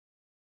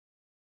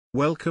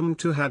Welcome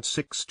to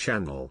had6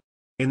 channel.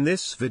 In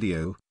this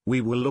video,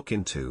 we will look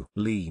into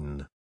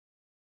lean.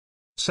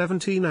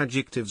 17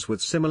 adjectives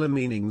with similar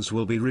meanings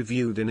will be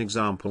reviewed in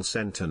example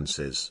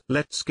sentences.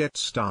 Let's get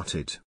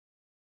started.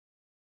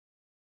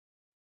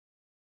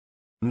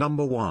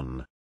 Number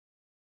 1.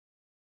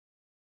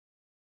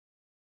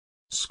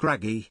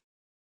 Scraggy,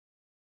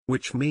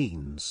 which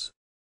means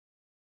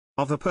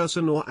of a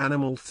person or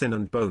animal thin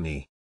and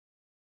bony.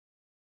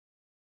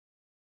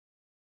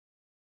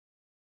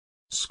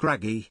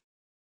 Scraggy.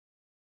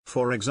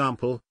 For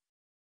example,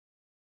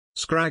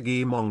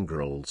 scraggy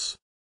mongrels.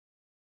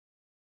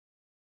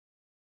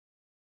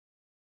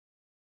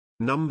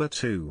 Number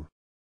 2.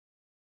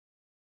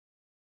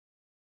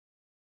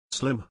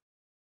 Slim,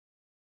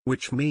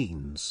 which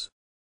means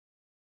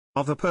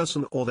of a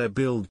person or their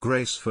build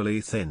gracefully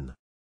thin.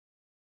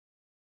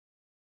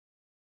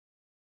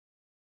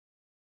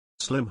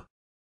 Slim.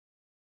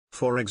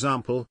 For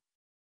example,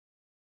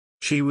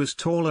 she was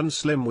tall and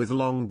slim with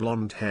long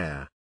blonde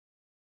hair.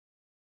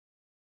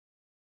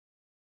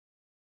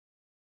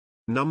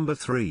 Number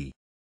 3.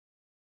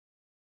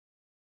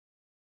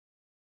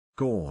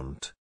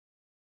 Gaunt,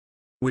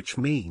 which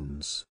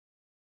means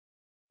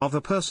of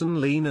a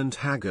person lean and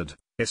haggard,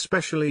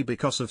 especially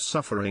because of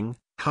suffering,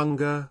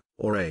 hunger,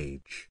 or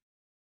age.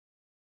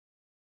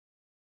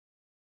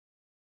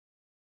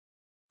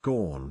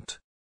 Gaunt.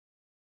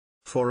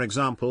 For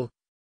example,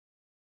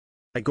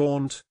 a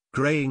gaunt,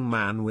 graying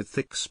man with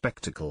thick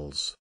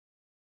spectacles.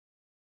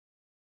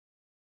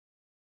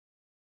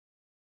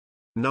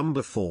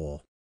 Number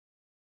 4.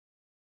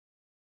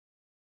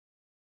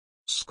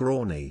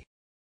 Scrawny,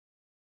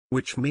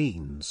 which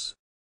means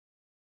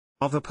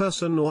of a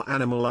person or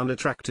animal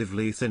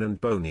unattractively thin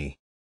and bony.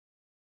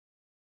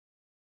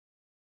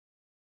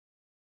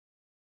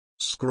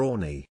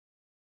 Scrawny.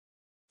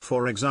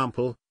 For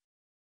example,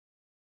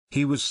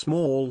 he was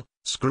small,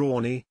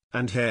 scrawny,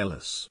 and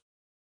hairless.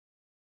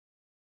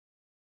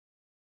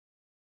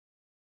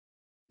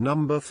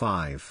 Number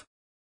 5.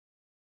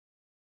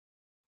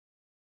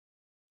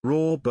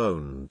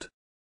 Raw-boned,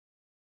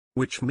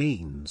 which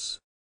means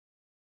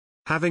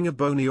having a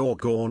bony or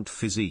gaunt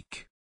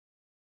physique.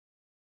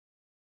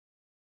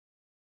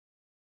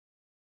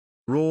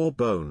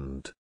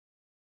 Raw-boned.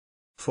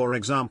 For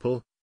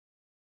example,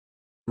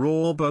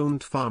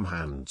 raw-boned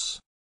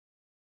farmhands.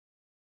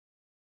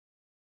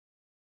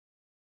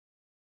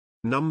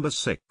 Number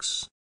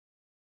 6.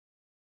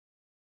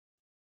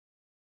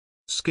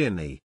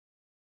 Skinny,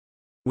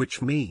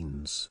 which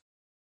means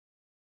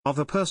of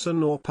a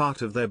person or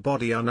part of their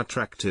body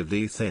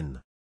unattractively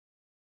thin.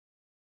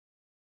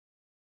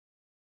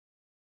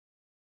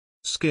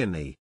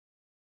 Skinny.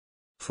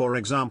 For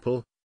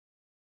example,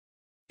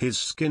 his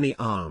skinny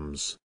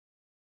arms.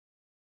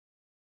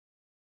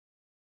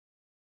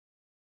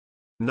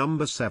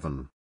 Number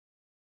 7.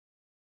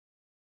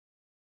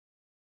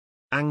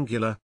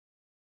 Angular,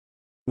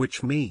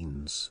 which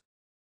means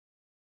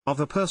of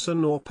a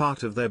person or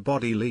part of their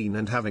body lean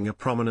and having a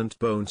prominent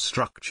bone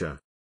structure.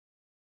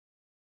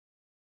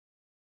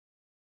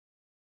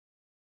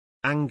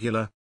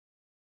 Angular.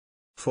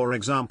 For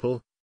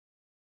example,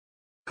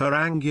 her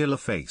angular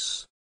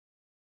face.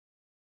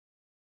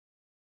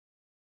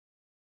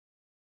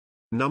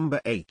 Number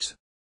 8.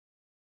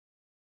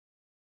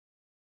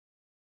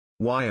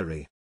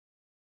 Wiry,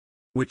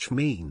 which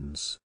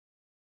means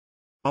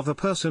of a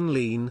person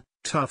lean,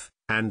 tough,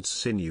 and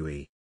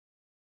sinewy.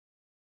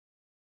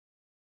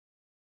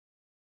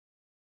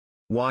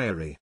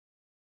 Wiry.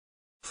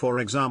 For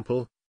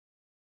example,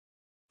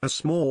 a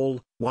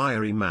small,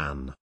 wiry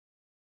man.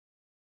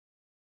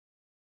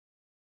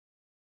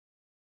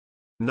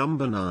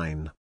 Number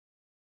 9.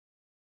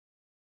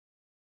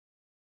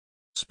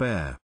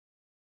 Spare,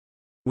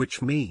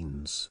 which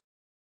means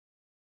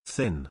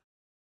thin.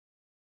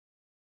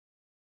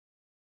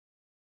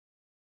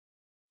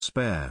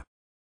 Spare.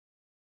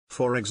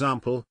 For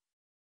example,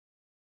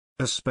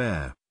 a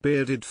spare,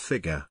 bearded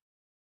figure.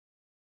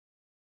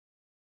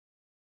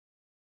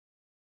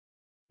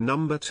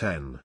 Number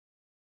 10.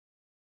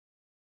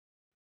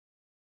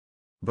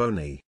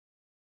 Bony,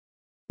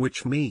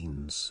 which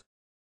means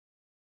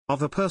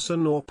of a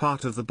person or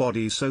part of the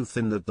body so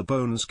thin that the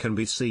bones can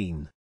be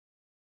seen.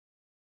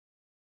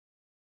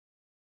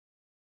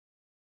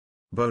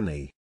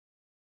 Bony.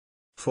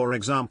 For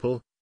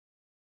example,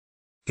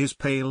 his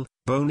pale,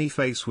 bony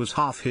face was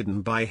half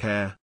hidden by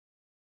hair.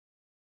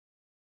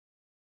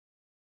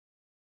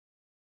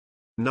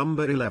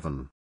 Number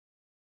 11.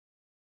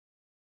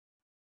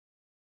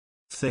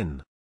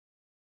 Thin,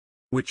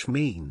 which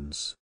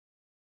means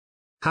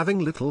having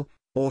little,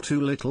 or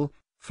too little,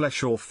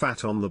 flesh or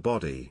fat on the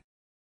body.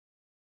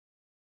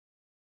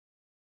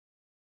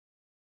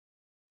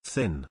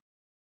 Thin.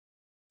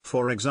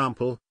 For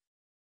example,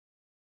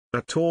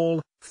 a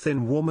tall,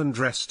 thin woman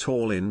dressed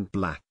all in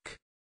black.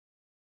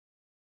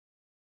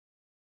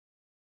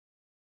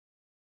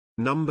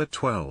 Number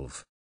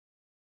 12.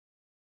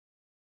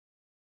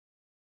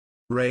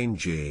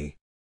 Rangy,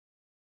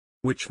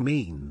 which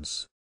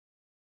means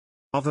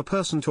of a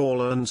person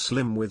taller and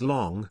slim with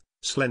long,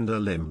 slender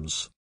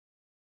limbs.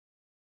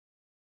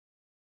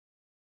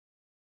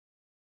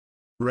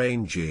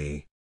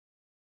 rangy.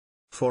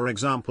 For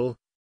example,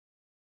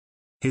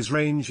 his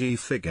rangy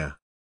figure.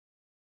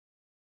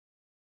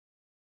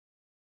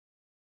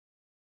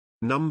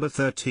 Number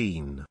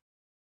 13.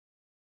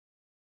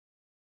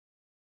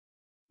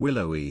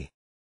 Willowy,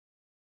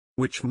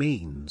 which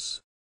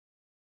means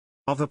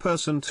of a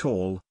person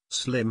tall,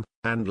 slim,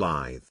 and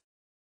lithe.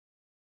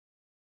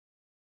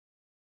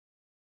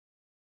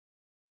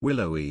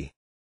 Willowy.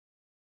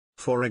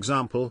 For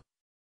example,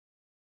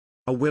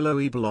 a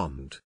willowy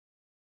blonde.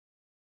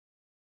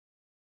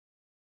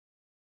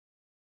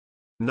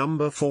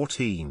 Number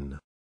 14.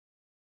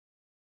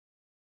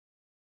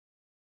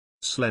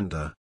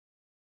 Slender,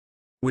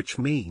 which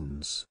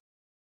means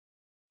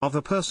of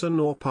a person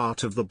or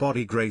part of the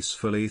body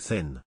gracefully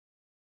thin.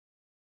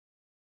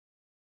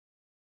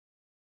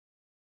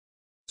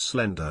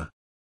 Slender.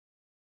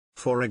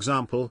 For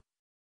example,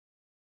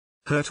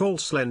 her tall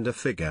slender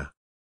figure.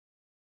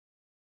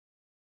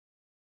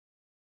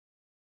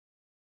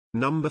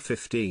 Number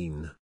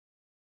 15.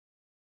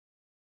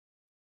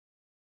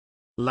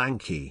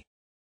 Lanky,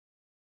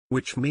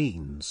 which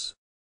means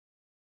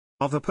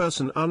of a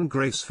person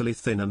ungracefully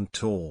thin and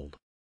tall.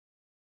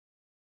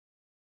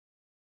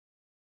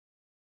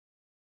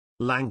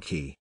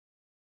 Lanky.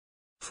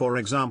 For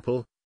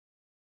example,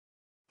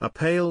 a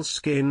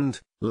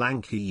pale-skinned,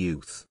 lanky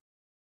youth.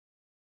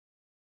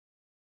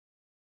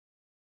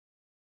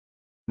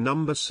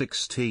 Number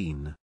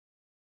 16.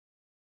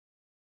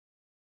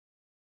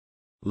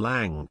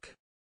 Lank,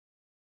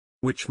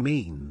 which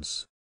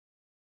means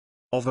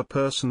of a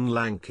person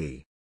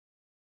lanky.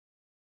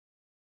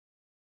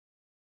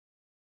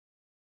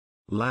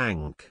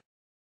 Lank.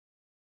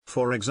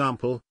 For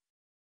example,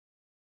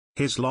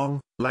 his long,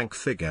 lank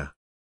figure.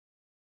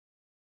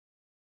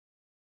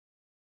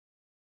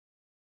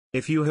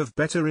 If you have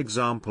better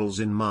examples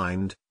in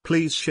mind,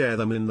 please share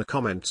them in the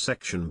comment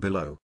section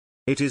below.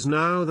 It is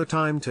now the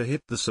time to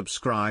hit the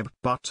subscribe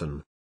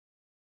button.